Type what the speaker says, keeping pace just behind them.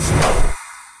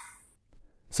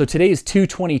So today is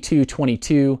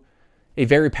 2/22/22, a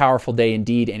very powerful day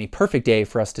indeed, and a perfect day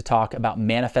for us to talk about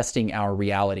manifesting our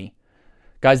reality.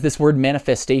 Guys, this word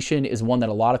manifestation is one that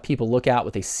a lot of people look at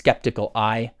with a skeptical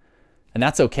eye, and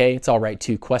that's okay. It's all right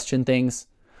to question things.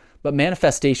 But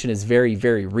manifestation is very,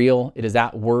 very real. It is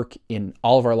at work in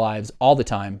all of our lives all the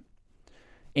time.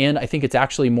 And I think it's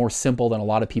actually more simple than a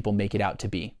lot of people make it out to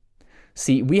be.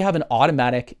 See, we have an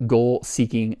automatic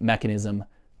goal-seeking mechanism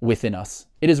within us.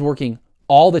 It is working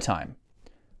all the time,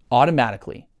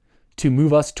 automatically, to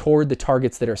move us toward the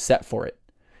targets that are set for it.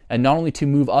 And not only to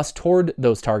move us toward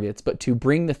those targets, but to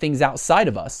bring the things outside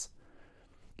of us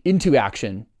into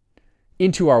action,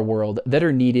 into our world that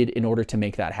are needed in order to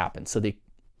make that happen. So the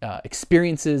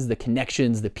experiences, the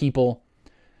connections, the people,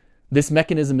 this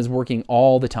mechanism is working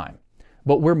all the time.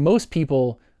 But where most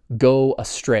people go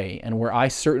astray, and where I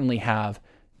certainly have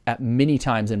at many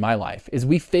times in my life, is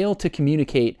we fail to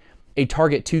communicate a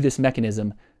target to this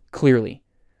mechanism clearly.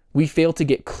 We fail to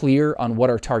get clear on what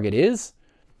our target is,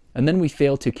 and then we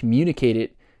fail to communicate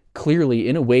it clearly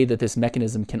in a way that this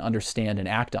mechanism can understand and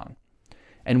act on.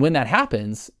 And when that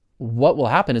happens, what will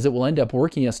happen is it will end up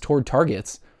working us toward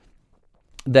targets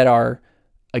that are,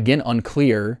 again,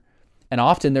 unclear, and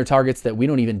often they're targets that we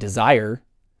don't even desire.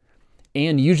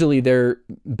 And usually they're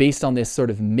based on this sort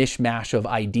of mishmash of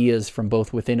ideas from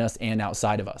both within us and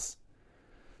outside of us.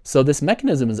 So this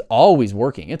mechanism is always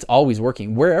working. It's always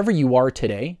working. Wherever you are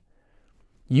today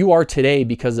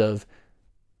because of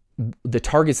the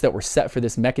targets that were set for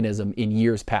this mechanism in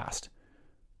years past.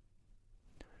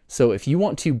 So if you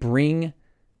want to bring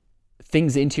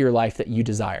things into your life that you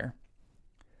desire,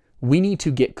 we need to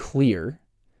get clear,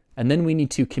 and then we need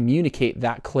to communicate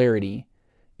that clarity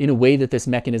in a way that this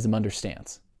mechanism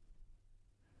understands.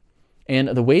 And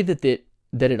the way that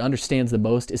it understands the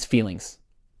most is feelings.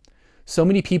 So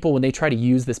many people, when they try to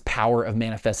use this power of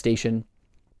manifestation,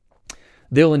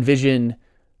 they'll envision,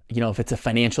 if it's a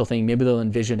financial thing, maybe they'll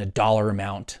envision a dollar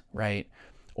amount, right?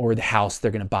 Or the house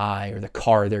they're going to buy, or the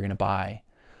car they're going to buy.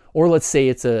 Or let's say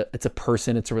it's a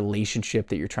person, it's a relationship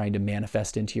that you're trying to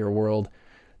manifest into your world.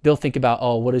 They'll think about,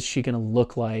 what is she going to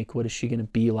look like? What is she going to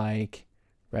be like,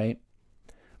 right?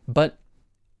 But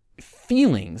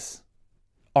feelings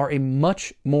are a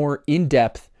much more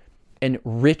in-depth and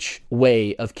rich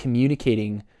way of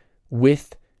communicating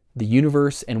with the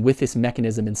universe and with this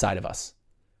mechanism inside of us.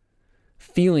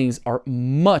 Feelings are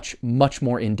much, much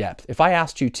more in-depth. If I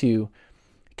asked you to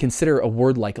consider a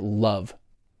word like love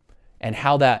and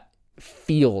how that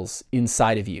feels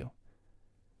inside of you,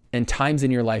 and times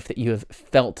in your life that you have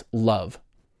felt love,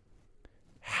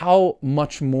 how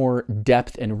much more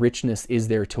depth and richness is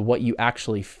there to what you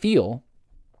actually feel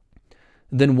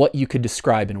than what you could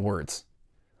describe in words?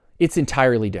 It's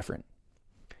entirely different.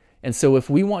 And so if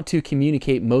we want to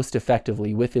communicate most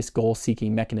effectively with this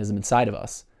goal-seeking mechanism inside of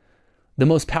us, the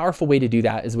most powerful way to do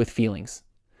that is with feelings.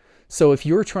 So if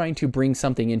you're trying to bring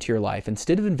something into your life,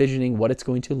 instead of envisioning what it's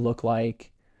going to look like,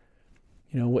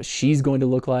 what she's going to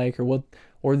look like,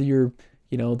 or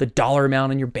the dollar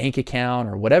amount in your bank account,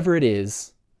 or whatever it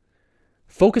is,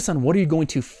 focus on what are you going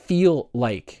to feel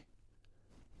like?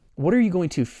 What are you going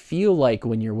to feel like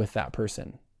when you're with that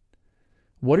person?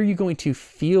 What are you going to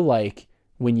feel like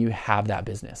when you have that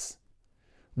business?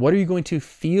 What are you going to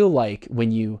feel like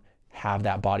when you have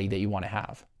that body that you want to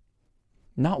have?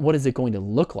 Not what is it going to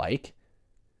look like?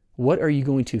 What are you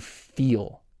going to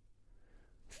feel?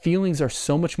 Feelings are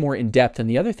so much more in depth. And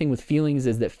the other thing with feelings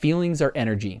is that feelings are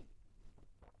energy.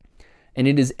 And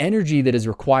it is energy that is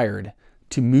required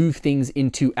to move things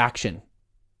into action.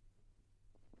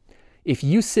 If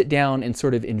you sit down and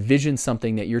sort of envision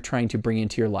something that you're trying to bring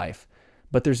into your life,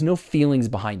 but there's no feelings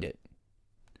behind it,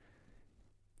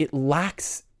 it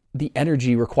lacks the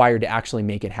energy required to actually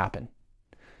make it happen.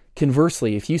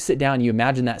 Conversely, if you sit down and you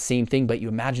imagine that same thing, but you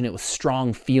imagine it with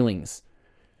strong feelings,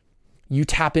 you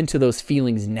tap into those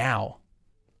feelings now.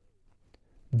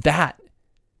 That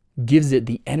gives it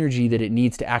the energy that it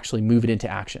needs to actually move it into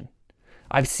action.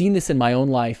 I've seen this in my own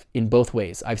life in both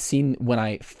ways. I've seen when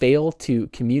I fail to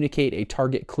communicate a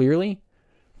target clearly,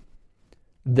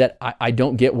 that I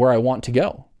don't get where I want to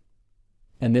go.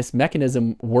 And this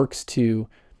mechanism works to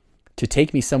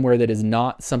take me somewhere that is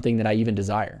not something that I even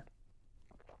desire.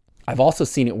 I've also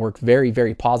seen it work very,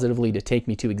 very positively to take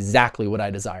me to exactly what I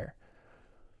desire.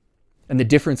 And the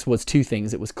difference was two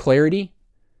things. It was clarity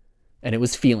and it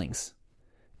was feelings.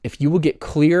 If you will get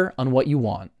clear on what you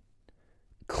want,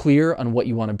 clear on what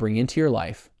you want to bring into your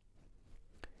life,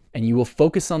 and you will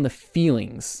focus on the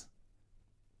feelings,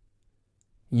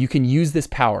 you can use this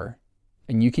power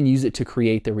and you can use it to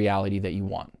create the reality that you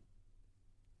want.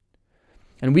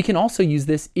 And we can also use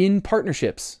this in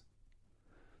partnerships.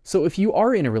 So if you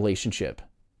are in a relationship,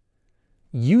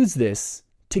 use this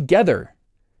together.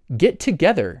 Get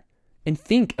together and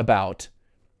think about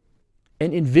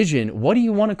and envision, what do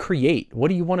you want to create? What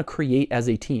do you want to create as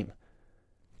a team?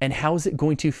 And how is it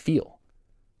going to feel?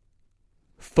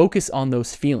 Focus on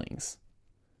those feelings.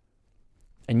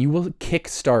 And you will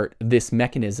kickstart this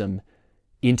mechanism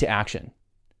into action.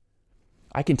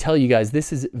 I can tell you guys,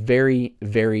 this is very,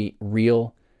 very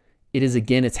real. It is,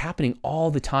 again, it's happening all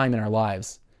the time in our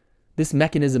lives. This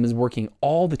mechanism is working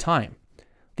all the time.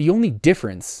 The only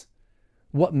difference,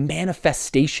 what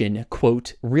manifestation,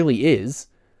 quote, really is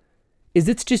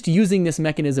it's just using this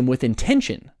mechanism with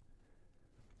intention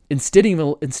instead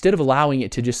of allowing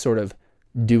it to just sort of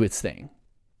do its thing.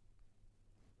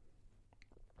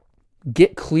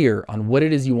 Get clear on what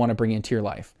it is you want to bring into your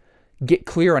life. Get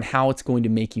clear on how it's going to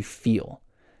make you feel.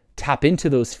 Tap into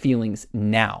those feelings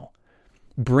now.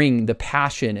 Bring the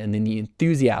passion and then the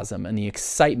enthusiasm and the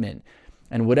excitement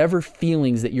and whatever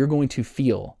feelings that you're going to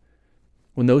feel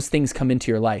when those things come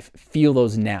into your life. Feel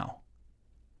those now.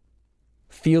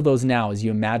 Feel those now as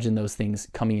you imagine those things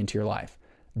coming into your life.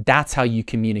 That's how you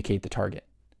communicate the target.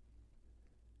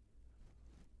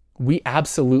 We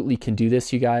absolutely can do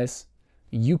this, you guys.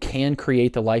 You can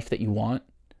create the life that you want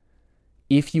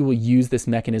if you will use this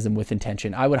mechanism with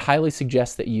intention. I would highly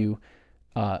suggest that you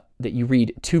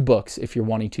read 2 books if you're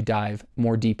wanting to dive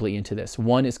more deeply into this.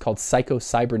 One is called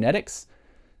Psycho-Cybernetics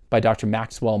by Dr.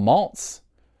 Maxwell Maltz,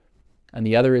 and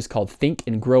the other is called Think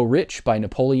and Grow Rich by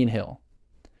Napoleon Hill.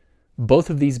 Both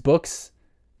of these books,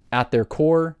 at their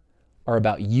core, are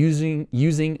about using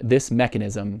this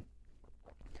mechanism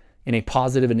in a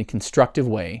positive and a constructive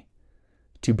way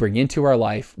to bring into our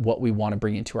life what we want to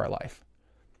bring into our life.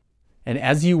 And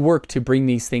as you work to bring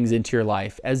these things into your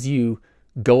life, as you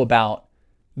go about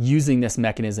using this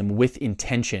mechanism with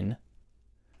intention,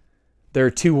 there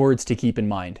are 2 words to keep in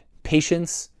mind: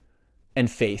 patience and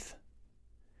faith.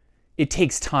 It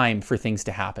takes time for things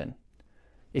to happen.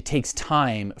 It takes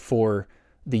time for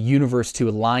the universe to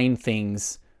align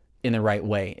things in the right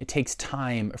way. It takes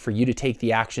time for you to take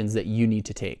the actions that you need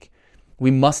to take.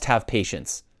 We must have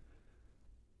patience.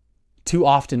 Too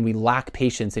often we lack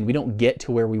patience and we don't get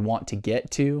to where we want to get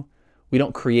to. We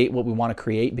don't create what we want to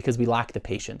create because we lack the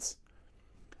patience.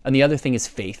 And the other thing is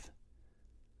faith.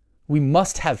 We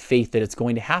must have faith that it's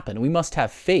going to happen. We must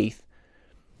have faith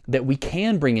that we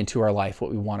can bring into our life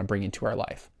what we want to bring into our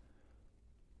life.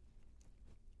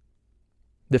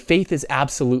 The faith is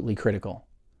absolutely critical.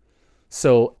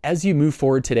 So as you move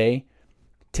forward today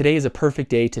is a perfect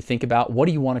day to think about, what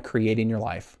do you want to create in your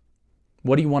life?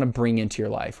 What do you want to bring into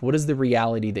your life? What is the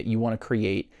reality that you want to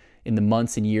create in the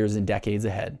months and years and decades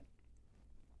ahead?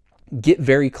 Get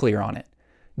very clear on it.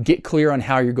 Get clear on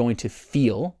how you're going to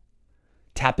feel.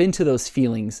 Tap into those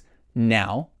feelings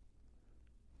now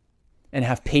and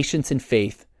have patience and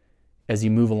faith as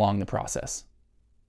you move along the process.